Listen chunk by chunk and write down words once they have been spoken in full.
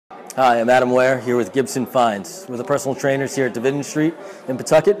Hi, I'm Adam Ware, here with Gibson Fines. We're the personal trainers here at Division Street in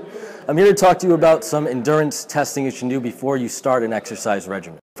Pawtucket. I'm here to talk to you about some endurance testing you can do before you start an exercise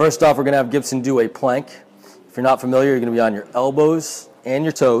regimen. First off, we're going to have Gibson do a plank. If you're not familiar, you're going to be on your elbows and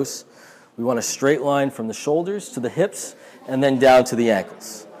your toes. We want a straight line from the shoulders to the hips and then down to the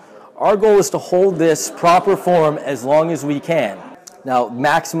ankles. Our goal is to hold this proper form as long as we can. Now,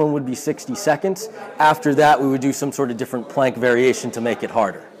 maximum would be 60 seconds. After that, we would do some sort of different plank variation to make it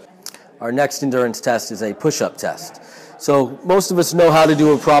harder. Our next endurance test is a push-up test. So most of us know how to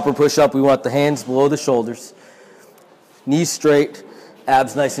do a proper push-up. We want the hands below the shoulders, knees straight,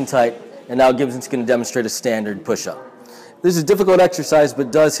 abs nice and tight, and now Gibson's going to demonstrate a standard push-up. This is a difficult exercise,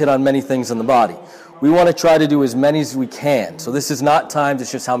 but does hit on many things in the body. We want to try to do as many as we can. So this is not timed,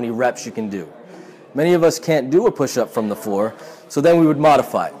 it's just how many reps you can do. Many of us can't do a push-up from the floor, so then we would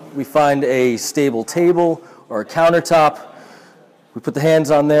modify it. We find a stable table or a countertop. We put the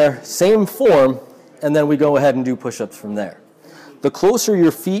hands on there, same form, and then we go ahead and do push-ups from there. The closer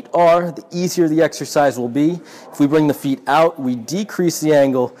your feet are, the easier the exercise will be. If we bring the feet out, we decrease the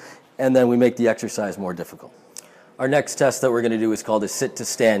angle, and then we make the exercise more difficult. Our next test that we're going to do is called a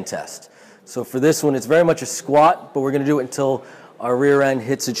sit-to-stand test. So for this one, it's very much a squat, but we're going to do it until our rear end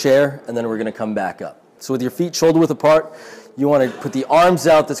hits a chair, and then we're going to come back up. So with your feet shoulder-width apart, you want to put the arms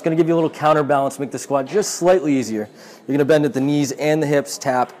out. That's going to give you a little counterbalance, make the squat just slightly easier. You're going to bend at the knees and the hips,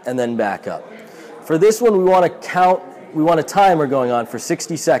 tap, and then back up. For this one, we want to count. We want a timer going on for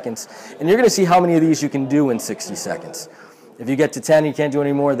 60 seconds, and you're going to see how many of these you can do in 60 seconds. If you get to 10 and you can't do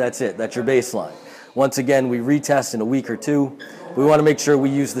any more, that's it. That's your baseline. Once again, we retest in a week or two. We want to make sure we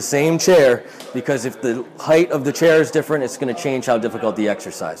use the same chair, because if the height of the chair is different, it's going to change how difficult the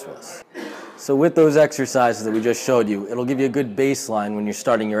exercise was. So with those exercises that we just showed you, it'll give you a good baseline when you're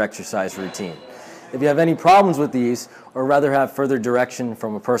starting your exercise routine. If you have any problems with these, or rather have further direction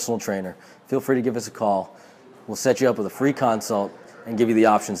from a personal trainer, feel free to give us a call. We'll set you up with a free consult and give you the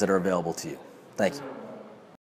options that are available to you. Thank you.